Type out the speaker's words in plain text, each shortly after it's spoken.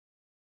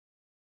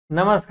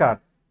नमस्कार.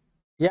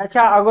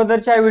 याच्या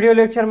अगोदरच्या व्हिडिओ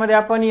लेक्चरमध्ये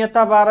आपण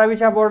इयत्ता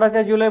 12वीच्या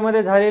बोर्डाच्या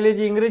जुलैमध्ये झालेली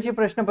जी इंग्रजी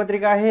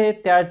प्रश्नपत्रिका आहे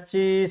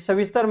त्याची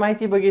सविस्तर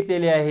माहिती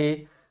बघितलेली आहे.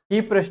 ही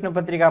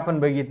प्रश्नपत्रिका आपण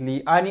बघितली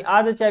आणि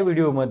आजच्या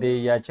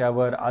व्हिडिओमध्ये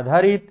याच्यावर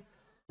आधारित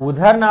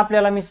उदाहरण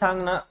आपल्याला मी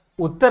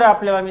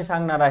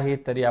सांगणार आहे.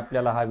 तरी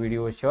आपल्याला हा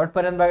व्हिडिओ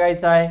शेवटपर्यंत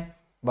बघायचा आहे.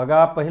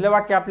 बघा, पहिलं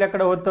वाक्य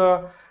आपल्याकडे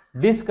होतं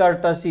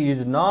डिसकर्टसी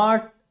is not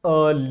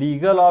a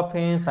legal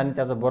offence आणि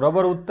त्याचं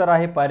बरोबर उत्तर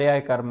आहे पर्याय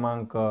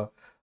क्रमांक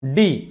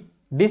D.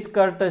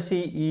 Discourtesy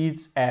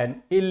is an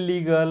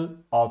illegal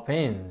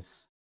offense.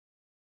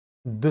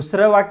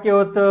 दुसरं वाक्य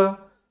होतं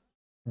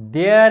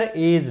there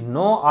is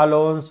no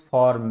allowance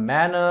for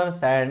manners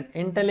and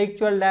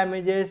intellectual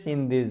damages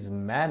in these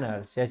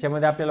manners.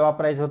 याच्यामध्ये आपल्याला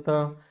वापरायचं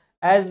होतं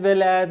as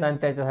well as आणि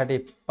त्याच्यासाठी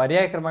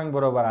पर्याय क्रमांक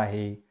बरोबर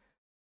आहे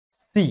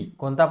सी.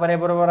 कोणता पर्याय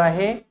बरोबर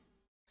आहे?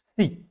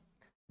 C.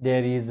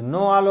 there is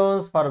no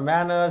allowance for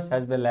manners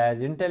as well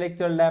as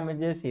intellectual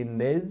damages in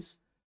these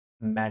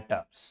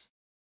matters.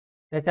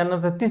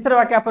 त्याच्यानंतर तिसरं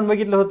वाक्य आपण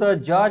बघितलं होतं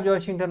George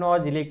Washington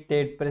was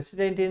elected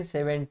president in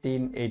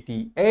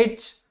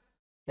 1788.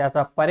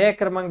 त्याचा पर्याय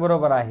क्रमांक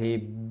बरोबर आहे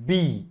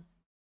बी.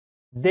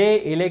 दे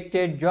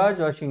elected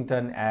George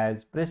Washington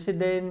as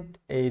president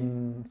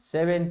in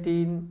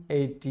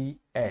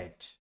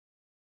 1788.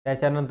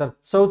 त्याच्यानंतर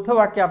चौथं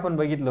वाक्य आपण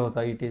बघितलं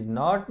होतं it is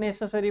not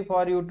necessary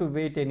for you to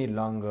weight any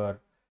longer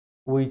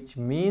which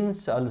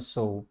means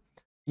also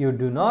you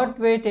do not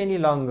weight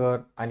any longer.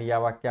 आणि या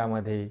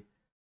वाक्यामध्ये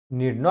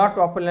नीड नॉट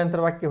वापरल्यानंतर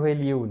वाक्य होईल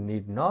you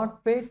need not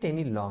weight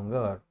any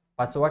longer.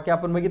 पाचवं वाक्य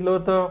आपण बघितलं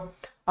होतं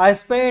I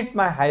spent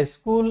my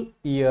high school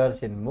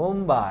years in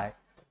Mumbai.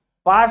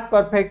 Past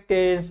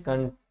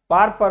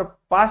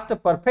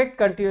perfect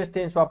continuous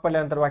tense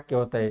वापरल्यानंतर वाक्य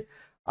होत आहे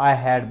I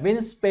had bin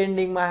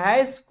spending my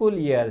high school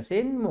years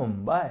in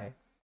Mumbai.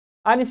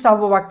 आणि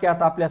सहावं वाक्य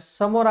आता आपल्या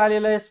समोर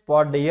आलेलं आहे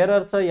स्पॉट द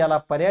एररचं. याला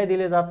पर्याय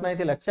दिले जात नाही,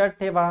 ते लक्षात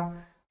ठेवा.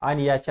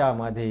 आणि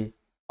याच्यामध्ये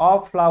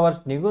ऑफ फ्लावर्स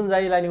निघून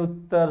जाईल आणि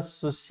उत्तर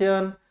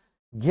Sushan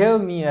give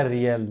me a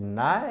real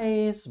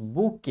nice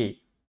bouquet.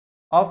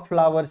 Of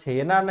flowers हे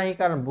येणार नाही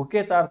कारण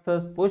बुकेचा अर्थ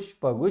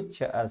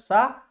पुष्पगुच्छ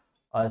असा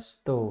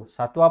असतो.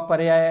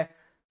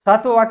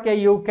 सातवं वाक्य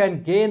you can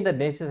gain the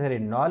necessary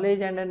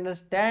knowledge and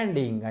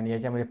understanding. आणि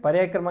याच्यामध्ये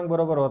पर्याय क्रमांक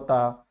बरोबर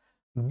होता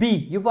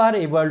बी. You R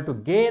able to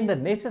gain the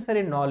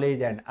necessary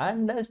knowledge and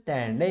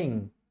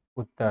understanding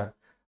उत्तर.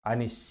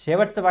 आणि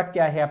शेवटचं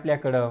वाक्य आहे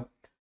आपल्याकडं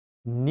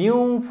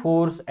new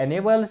force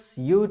enables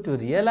you to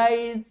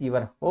realise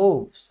your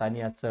hopes. आणि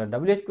याचं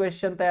WH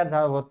क्वेश्चन तयार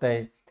होत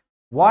आहे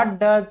what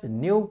does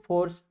new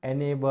force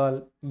enable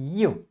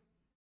you.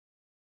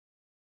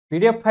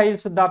 PDF file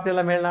सुद्धा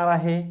आपल्याला मिळणार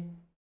आहे.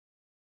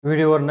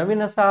 व्हिडिओवर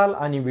नवीन असाल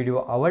आणि व्हिडिओ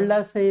आवडला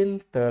असेल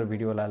तर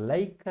व्हिडिओला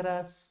लाईक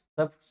करा,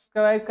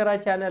 सबस्क्राईब करा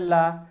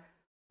चॅनलला.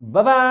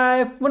 Bye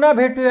bye. पुन्हा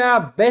भेटूया.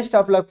 Best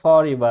of luck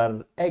for your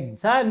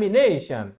examination.